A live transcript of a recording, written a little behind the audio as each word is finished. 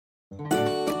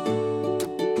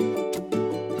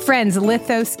Friends,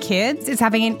 Lithos Kids is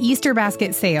having an Easter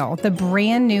basket sale. The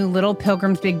brand new Little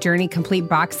Pilgrim's Big Journey complete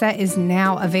box set is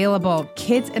now available.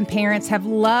 Kids and parents have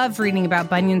loved reading about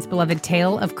Bunyan's beloved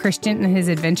tale of Christian and his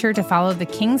adventure to follow the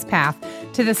king's path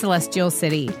to the celestial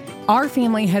city. Our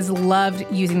family has loved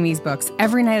using these books.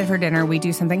 Every night for dinner, we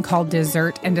do something called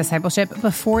dessert and discipleship.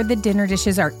 Before the dinner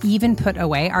dishes are even put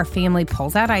away, our family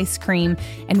pulls out ice cream,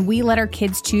 and we let our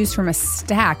kids choose from a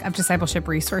stack of discipleship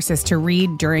resources to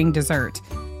read during dessert.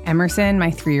 Emerson,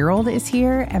 my 3-year-old, is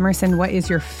here. Emerson, what is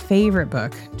your favorite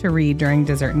book to read during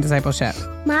dessert and discipleship?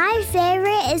 My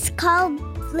favorite is called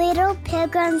Little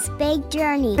Pilgrim's Big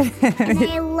Journey. And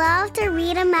I love to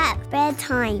read them at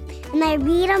bedtime. And I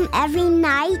read them every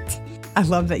night. I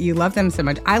love that you love them so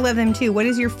much. I love them too. What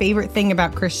is your favorite thing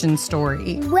about Christian's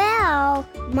story? Well,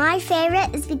 my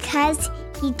favorite is because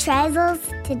he travels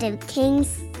to the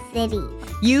king's city.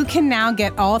 You can now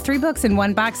get all 3 books in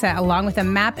one box set along with a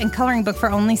map and coloring book for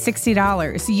only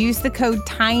 $60. Use the code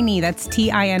TINY, that's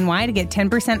TINY, to get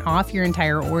 10% off your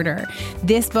entire order.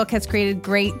 This book has created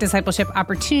great discipleship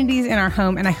opportunities in our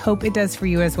home, and I hope it does for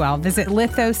you as well. Visit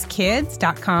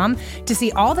lithoskids.com to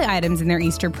see all the items in their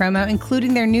Easter promo,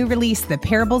 including their new release, The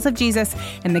Parables of Jesus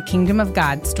and the Kingdom of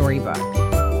God Storybook.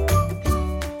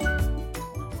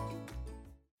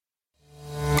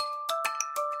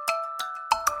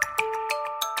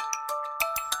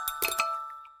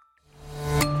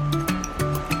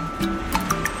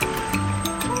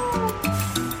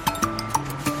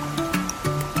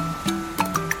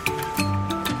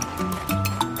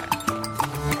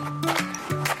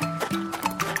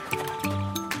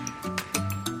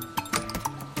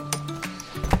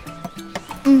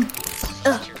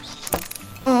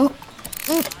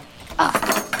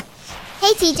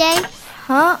 Hey, TJ.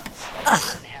 Huh?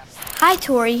 Hi,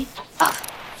 Tori.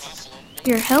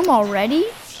 You're home already?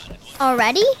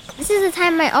 Already? This is the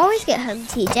time I always get home,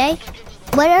 TJ.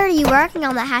 What are you working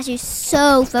on that has you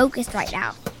so focused right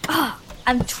now?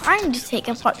 I'm trying to take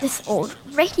apart this old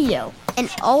radio. An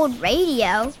old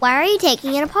radio? Why are you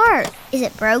taking it apart? Is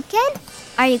it broken?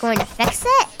 Are you going to fix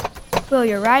it? Well,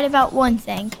 you're right about one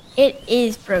thing. It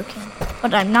is broken,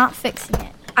 but I'm not fixing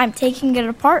it. I'm taking it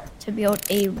apart to build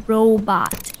a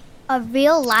robot. A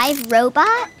real live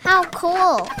robot? How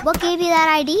cool. What gave you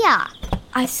that idea?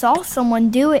 I saw someone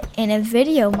do it in a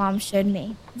video Mom showed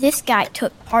me. This guy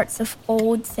took parts of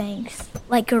old things,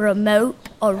 like a remote,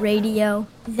 a radio,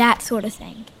 that sort of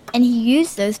thing. And he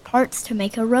used those parts to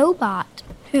make a robot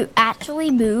who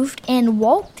actually moved and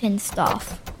walked and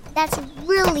stuff. That's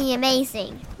really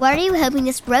amazing. What are you hoping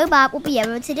this robot will be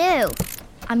able to do?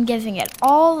 I'm giving it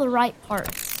all the right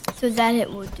parts so that it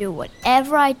will do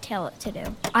whatever I tell it to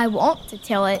do. I want to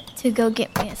tell it to go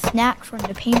get me a snack from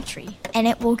the pantry, and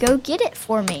it will go get it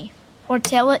for me. Or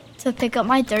tell it to pick up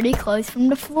my dirty clothes from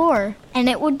the floor, and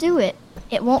it will do it.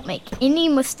 It won't make any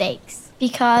mistakes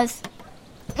because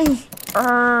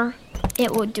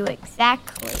it will do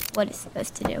exactly what it's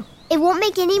supposed to do. It won't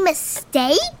make any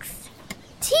mistakes?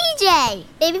 TJ,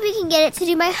 maybe we can get it to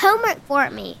do my homework for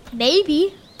me.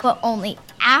 Maybe, but only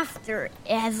after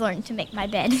it has learned to make my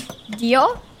bed.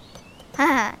 Deal?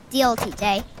 Haha, deal,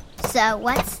 TJ. So,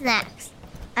 what's next?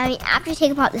 After you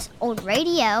take apart this old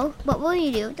radio, what will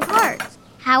you do with the parts?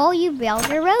 How will you build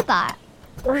your robot?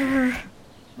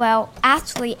 Well,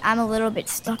 actually, I'm a little bit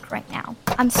stuck right now.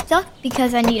 I'm stuck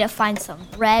because I need to find some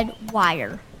red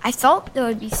wire. I thought there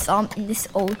would be some in this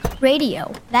old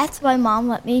radio. That's why Mom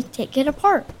let me take it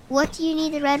apart. What do you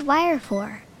need the red wire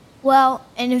for? Well,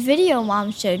 in a video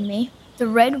Mom showed me, the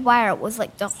red wire was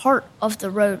like the heart of the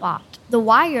robot. The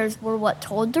wires were what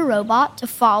told the robot to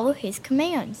follow his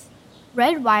commands.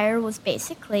 Red wire was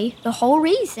basically the whole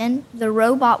reason the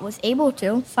robot was able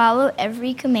to follow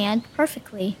every command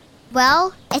perfectly.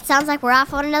 Well, it sounds like we're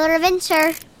off on another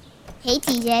adventure. Hey,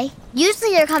 TJ.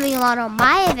 Usually you're coming along on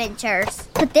my adventures,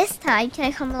 but this time, can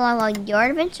I come along on your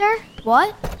adventure?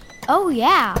 What? Oh,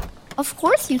 yeah. Of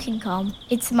course you can come.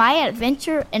 It's my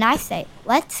adventure, and I say,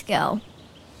 let's go.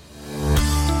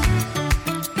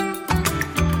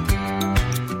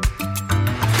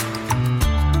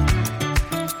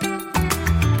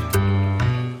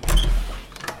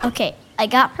 Okay, I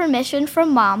got permission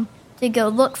from Mom to go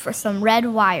look for some red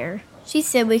wire. She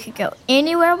said we could go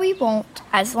anywhere we want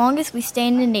as long as we stay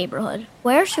in the neighborhood.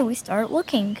 Where should we start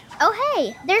looking? Oh,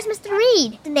 hey, there's Mr.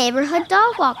 Reed, the neighborhood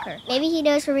dog walker. Maybe he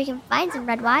knows where we can find some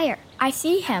red wire. I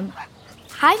see him.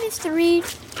 Hi, Mr. Reed.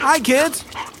 Hi, kids.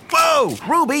 Whoa,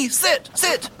 Ruby, sit.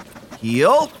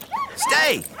 Heel,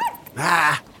 stay.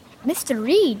 Mr.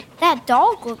 Reed, that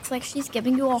dog looks like she's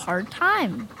giving you a hard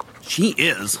time. She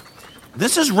is.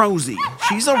 This is Rosie.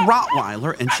 She's a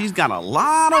Rottweiler, and she's got a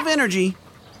lot of energy.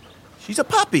 She's a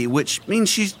puppy, which means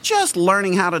she's just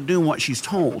learning how to do what she's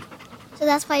told. So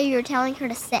that's why you were telling her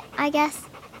to sit, I guess?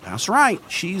 That's right,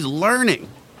 she's learning.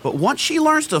 But once she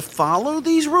learns to follow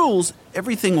these rules,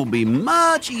 everything will be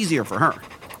much easier for her.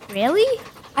 Really?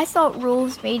 I thought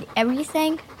rules made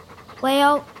everything,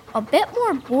 well, a bit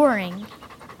more boring.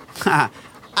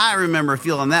 I remember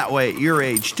feeling that way at your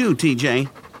age too, TJ.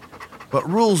 But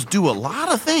rules do a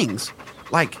lot of things,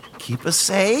 like keep us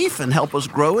safe and help us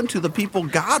grow into the people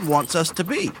God wants us to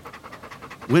be.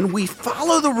 When we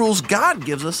follow the rules God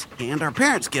gives us and our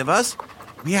parents give us,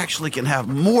 we actually can have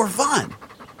more fun.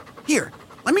 Here,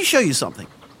 let me show you something.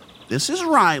 This is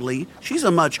Riley. She's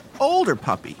a much older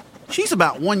puppy. She's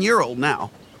about 1 year old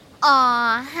now.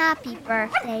 Aw, happy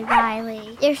birthday,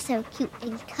 Riley. You're so cute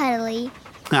and cuddly.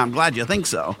 I'm glad you think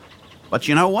so. But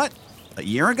you know what? A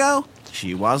year ago,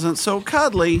 she wasn't so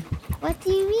cuddly. What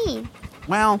do you mean?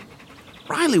 Well,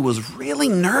 Riley was really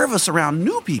nervous around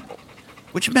new people,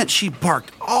 which meant she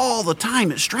barked all the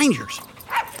time at strangers.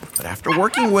 But after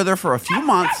working with her for a few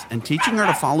months and teaching her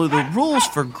to follow the rules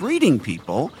for greeting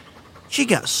people, she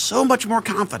got so much more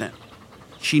confident.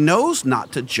 She knows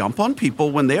not to jump on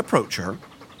people when they approach her.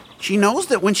 She knows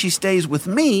that when she stays with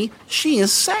me, she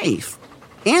is safe.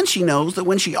 And she knows that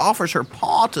when she offers her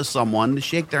paw to someone to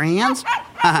shake their hands,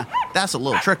 that's a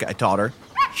little trick I taught her,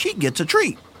 she gets a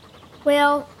treat.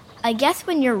 Well, I guess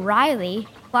when you're Riley,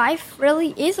 life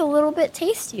really is a little bit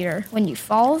tastier when you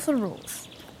follow the rules.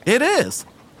 It is.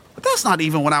 But that's not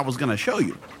even what I was going to show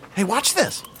you. Hey, watch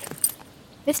this.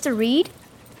 Mr. Reed,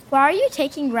 why are you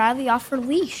taking Riley off her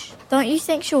leash? Don't you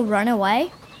think she'll run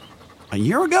away? A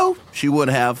year ago, she would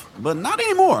have, but not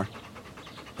anymore.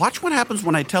 Watch what happens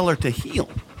when I tell her to heel.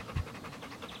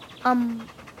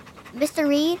 Mr.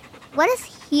 Reed, what does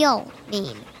heel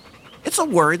mean? It's a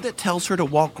word that tells her to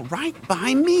walk right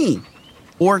by me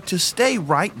or to stay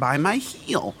right by my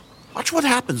heel. Watch what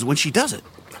happens when she does it.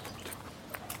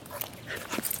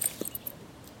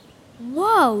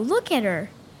 Whoa, look at her.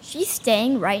 She's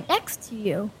staying right next to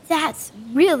you. That's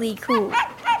really cool.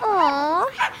 Aw,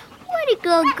 what a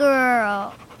good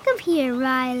girl. Come here,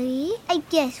 Riley. I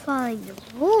guess following the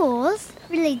rules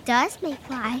really does make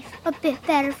life a bit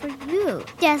better for you,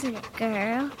 doesn't it,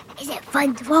 girl? Is it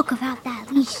fun to walk without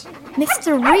that leash?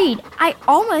 Mr. Reed, I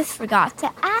almost forgot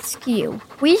to ask you.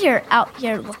 We are out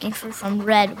here looking for some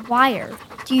red wire.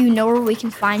 Do you know where we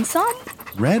can find some?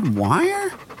 Red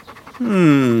wire?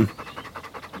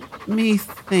 Let me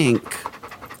think.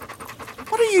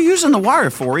 What are you using the wire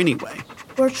for anyway?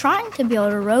 We're trying to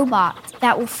build a robot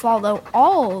that will follow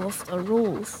all of the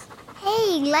rules.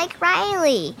 Hey, like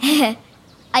Riley.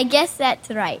 I guess that's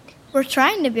right. We're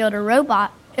trying to build a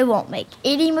robot who won't make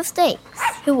any mistakes,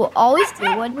 who will always do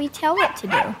what we tell it to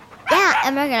do. Yeah,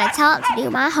 and we're going to tell it to do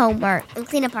my homework and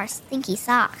clean up our stinky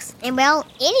socks. And, well,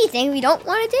 anything we don't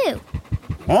want to do.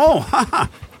 Oh,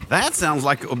 that sounds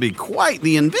like it would be quite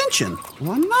the invention.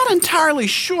 Well, I'm not entirely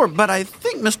sure, but I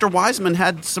think Mr. Wiseman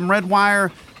had some red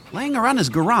wire laying around his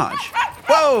garage.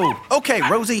 Whoa! Okay,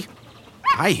 Rosie.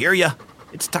 I hear ya.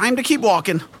 It's time to keep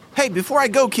walking. Hey, before I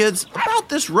go, kids, about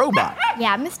this robot.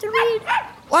 Yeah, Mr. Reed?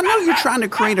 Well, I know you're trying to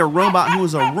create a robot who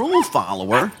is a rule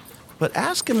follower, but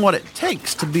ask him what it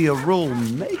takes to be a rule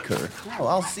maker. Oh,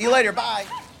 I'll see you later. Bye.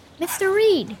 Mr.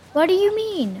 Reed, what do you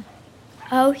mean?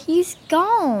 Oh, he's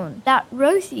gone. That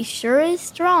Rosie sure is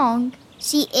strong.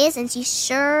 She is, and she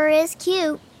sure is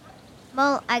cute.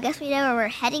 Well, I guess we know where we're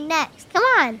heading next. Come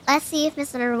on, let's see if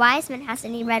Mr. Wiseman has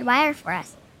any red wire for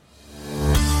us.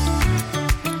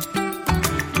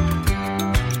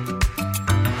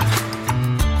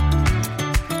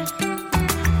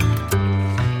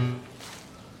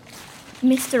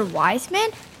 Mr. Wiseman?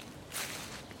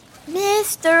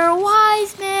 Mr.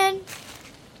 Wiseman!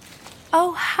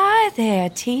 Oh, hi there,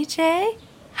 TJ.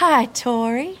 Hi,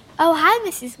 Tori. Oh, hi,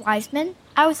 Mrs. Wiseman.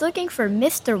 I was looking for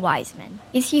Mr. Wiseman.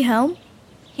 Is he home?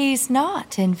 He's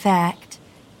not, in fact.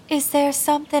 Is there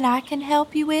something I can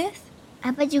help you with?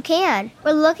 I bet you can.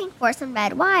 We're looking for some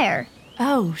red wire.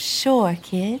 Oh, sure,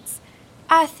 kids.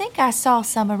 I think I saw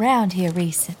some around here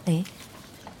recently.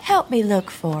 Help me look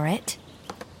for it.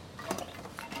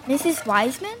 Mrs.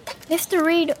 Wiseman? Mr.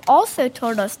 Reed also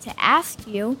told us to ask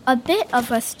you a bit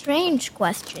of a strange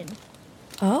question.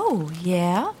 Oh,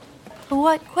 yeah?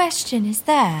 What question is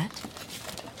that?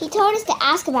 He told us to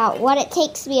ask about what it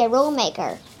takes to be a rule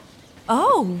maker.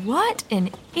 Oh, what an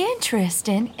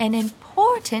interesting and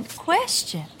important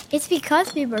question. It's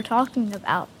because we were talking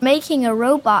about making a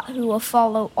robot who will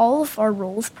follow all of our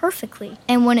rules perfectly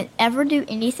and wouldn't ever do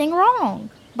anything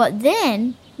wrong. But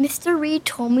then, Mr. Reed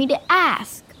told me to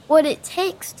ask what it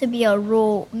takes to be a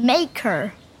rule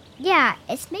maker. Yeah,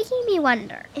 it's making me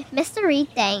wonder if Mr. Reed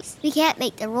thinks we can't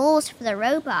make the rules for the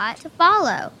robot to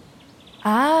follow.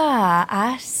 Ah,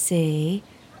 I see.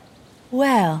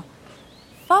 Well,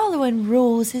 following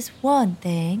rules is one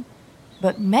thing,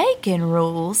 but making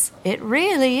rules, it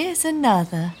really is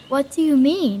another. What do you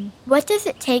mean? What does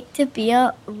it take to be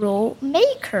a rule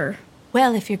maker?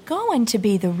 Well, if you're going to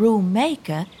be the rule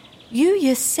maker, you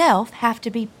yourself have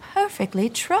to be perfectly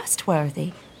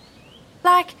trustworthy.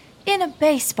 Like in a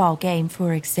baseball game,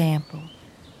 for example.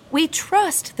 We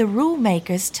trust the rule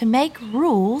makers to make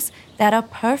rules that are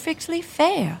perfectly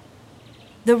fair.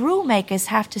 The rule makers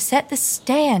have to set the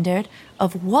standard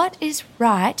of what is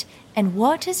right and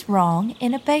what is wrong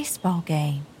in a baseball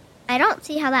game. I don't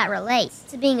see how that relates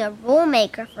to being a rule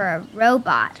maker for a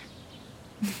robot.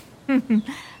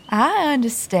 I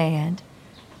understand.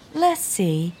 Let's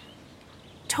see.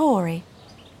 Tori,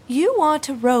 you want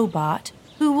a robot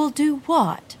who will do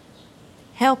what?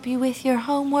 Help you with your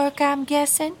homework, I'm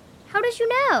guessing? How did you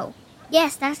know?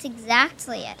 Yes, that's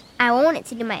exactly it. I want it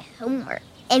to do my homework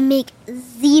and make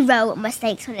 0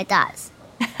 mistakes when it does.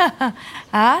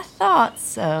 I thought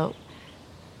so.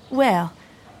 Well,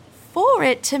 for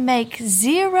it to make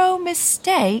 0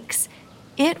 mistakes,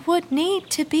 it would need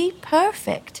to be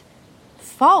perfect,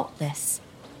 faultless,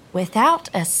 without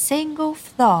a single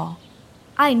flaw.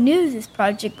 I knew this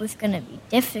project was going to be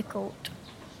difficult.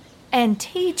 And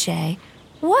TJ,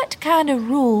 what kind of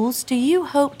rules do you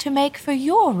hope to make for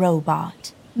your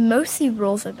robot? Mostly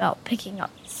rules about picking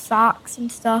up socks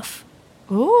and stuff.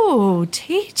 Ooh,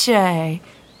 TJ,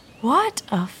 what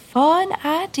a fun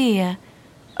idea.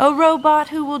 A robot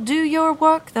who will do your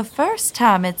work the first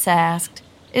time it's asked.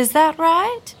 Is that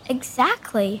right?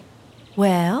 Exactly.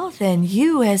 Well, then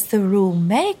you as the rule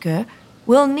maker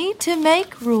will need to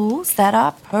make rules that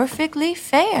are perfectly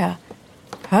fair,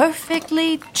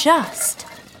 perfectly just,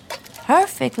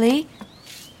 perfectly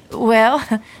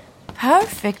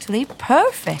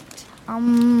perfect.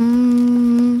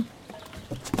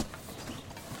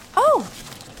 Oh,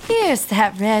 here's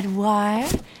that red wire.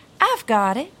 I've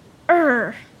got it.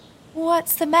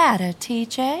 What's the matter,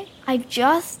 TJ? I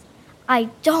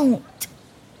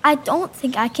don't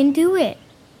think I can do it.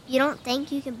 You don't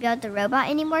think you can build the robot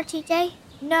anymore, TJ?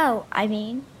 No, I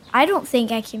don't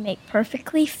think I can make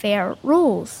perfectly fair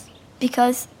rules.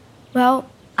 Because, well,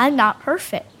 I'm not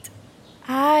perfect.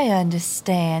 I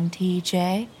understand,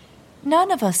 TJ.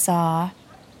 None of us are.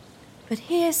 But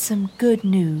here's some good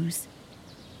news.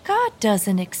 God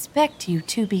doesn't expect you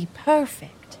to be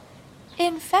perfect.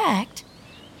 In fact,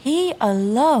 He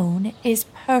alone is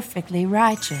perfectly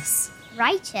righteous.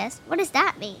 Righteous? What does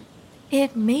that mean?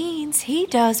 It means He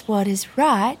does what is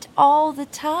right all the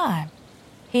time.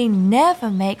 He never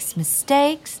makes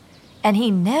mistakes, and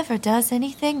He never does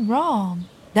anything wrong.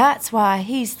 That's why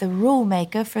He's the rule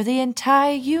maker for the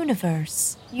entire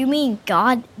universe. You mean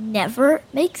God never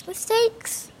makes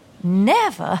mistakes?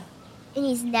 Never? And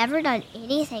He's never done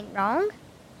anything wrong?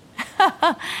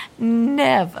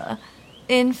 Never.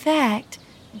 In fact,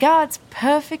 God's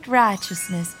perfect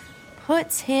righteousness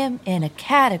puts Him in a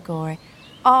category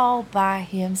all by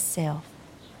Himself.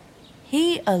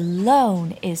 He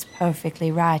alone is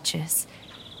perfectly righteous,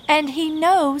 and He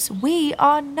knows we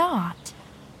are not.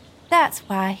 That's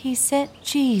why He sent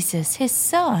Jesus, His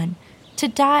Son, to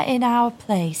die in our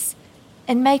place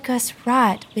and make us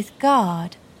right with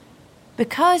God.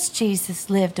 Because Jesus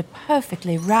lived a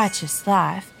perfectly righteous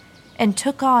life and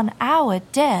took on our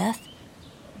death,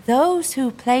 those who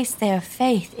place their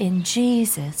faith in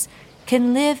Jesus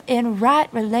can live in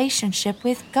right relationship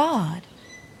with God,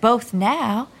 both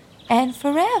now and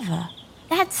forever.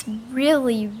 That's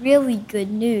really, really good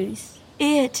news.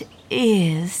 It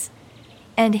is.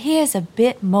 And here's a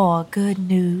bit more good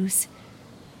news.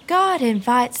 God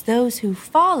invites those who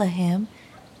follow Him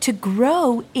to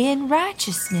grow in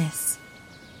righteousness.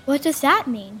 What does that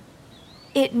mean?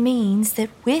 It means that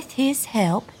with His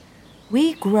help,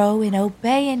 we grow in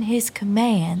obeying His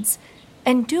commands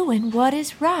and doing what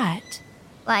is right.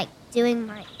 Like doing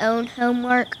my own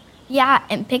homework? Yeah,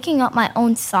 and picking up my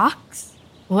own socks?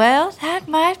 Well, that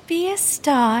might be a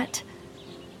start.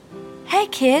 Hey,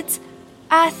 kids,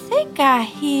 I think I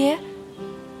hear...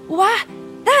 Why,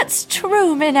 that's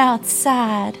Truman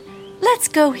outside. Let's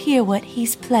go hear what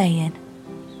he's playing.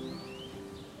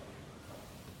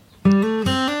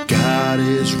 God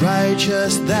is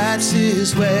righteous, that's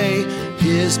His way.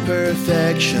 His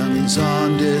perfection's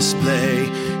on display.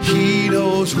 He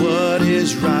knows what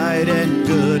is right and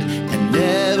good, and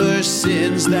never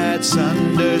sins, that's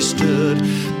understood.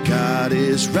 God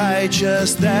is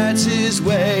righteous, that's His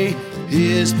way.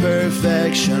 His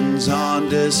perfection's on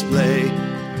display.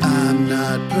 I'm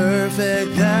not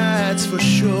perfect, that's for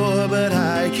sure, but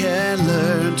I can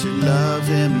learn to love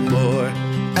him more.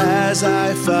 As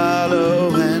I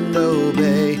follow and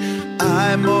obey,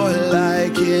 I'm more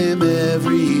like him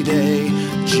every day.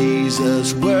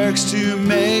 Jesus works to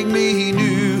make me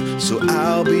new, so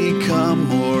I'll become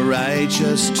more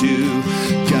righteous too.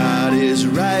 God is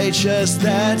righteous,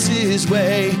 that's his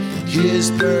way.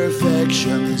 His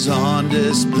perfection's on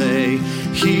display.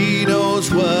 He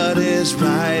knows what is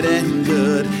right and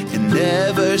good, and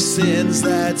never sins,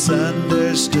 that's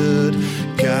understood.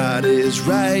 God is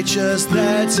righteous,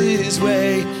 that's his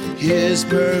way. His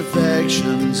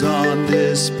perfection's on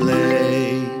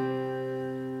display.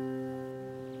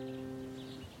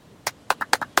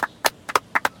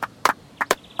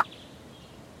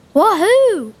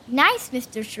 Woohoo! Nice,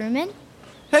 Mr. Truman.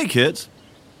 Hey, kids.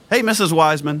 Hey, Mrs.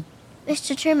 Wiseman.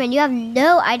 Mr. Truman, you have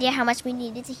no idea how much we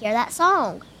needed to hear that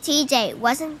song. TJ,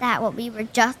 wasn't that what we were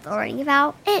just learning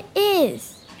about? It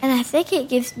is. And I think it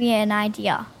gives me an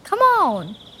idea. Come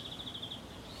on.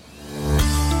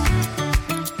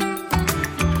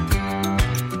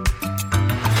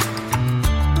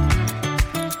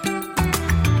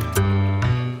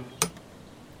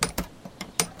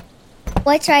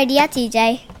 What's your idea,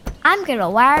 TJ? I'm gonna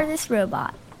wire this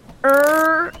robot.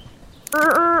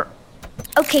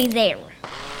 Okay, there.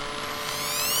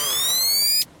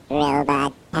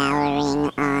 Robot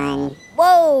powering on.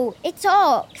 Whoa, it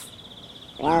talks.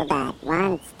 Robot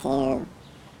wants to.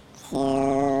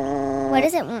 What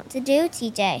does it want to do,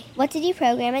 TJ? What did you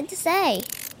program it to say?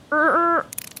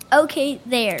 Okay,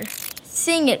 there.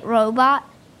 Sing it, robot.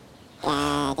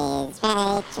 God is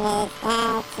righteous,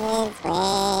 that's his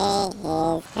way.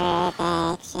 His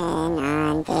perfection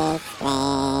on display.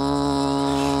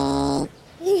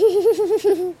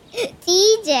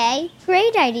 TJ,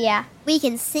 great idea. We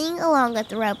can sing along with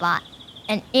the robot.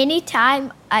 And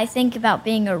anytime I think about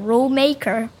being a rule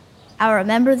maker, I'll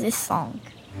remember this song.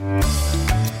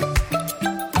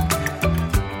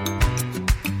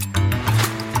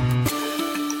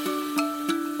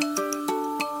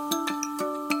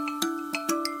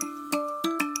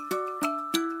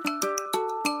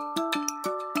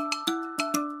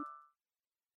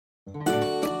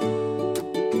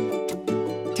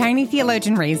 Tiny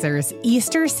Theologian Raisers,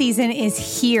 Easter season is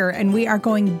here, and we are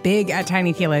going big at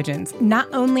Tiny Theologians. Not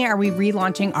only are we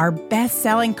relaunching our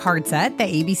best-selling card set, The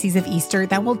ABCs of Easter,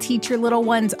 that will teach your little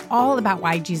ones all about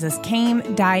why Jesus came,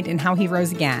 died, and how he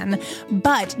rose again,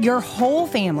 but your whole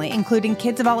family, including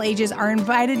kids of all ages, are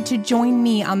invited to join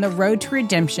me on the road to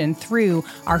redemption through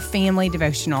our family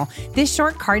devotional. This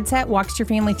short card set walks your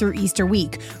family through Easter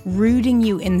week, rooting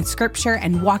you in Scripture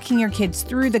and walking your kids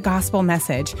through the gospel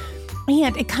message.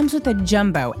 And it comes with a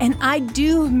jumbo, and I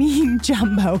do mean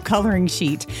jumbo, coloring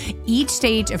sheet. Each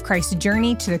stage of Christ's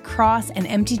journey to the cross and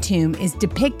empty tomb is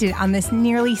depicted on this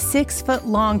nearly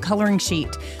 6-foot-long coloring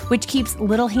sheet, which keeps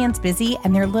little hands busy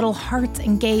and their little hearts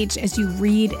engaged as you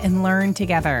read and learn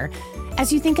together.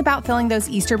 As you think about filling those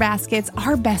Easter baskets,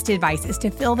 our best advice is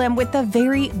to fill them with the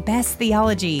very best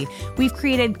theology. We've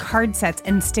created card sets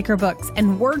and sticker books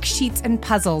and worksheets and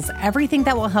puzzles, everything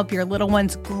that will help your little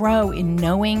ones grow in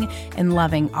knowing and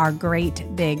loving our great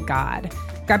big God.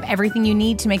 Grab everything you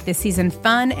need to make this season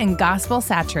fun and gospel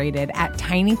saturated at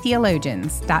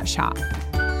tinytheologians.shop.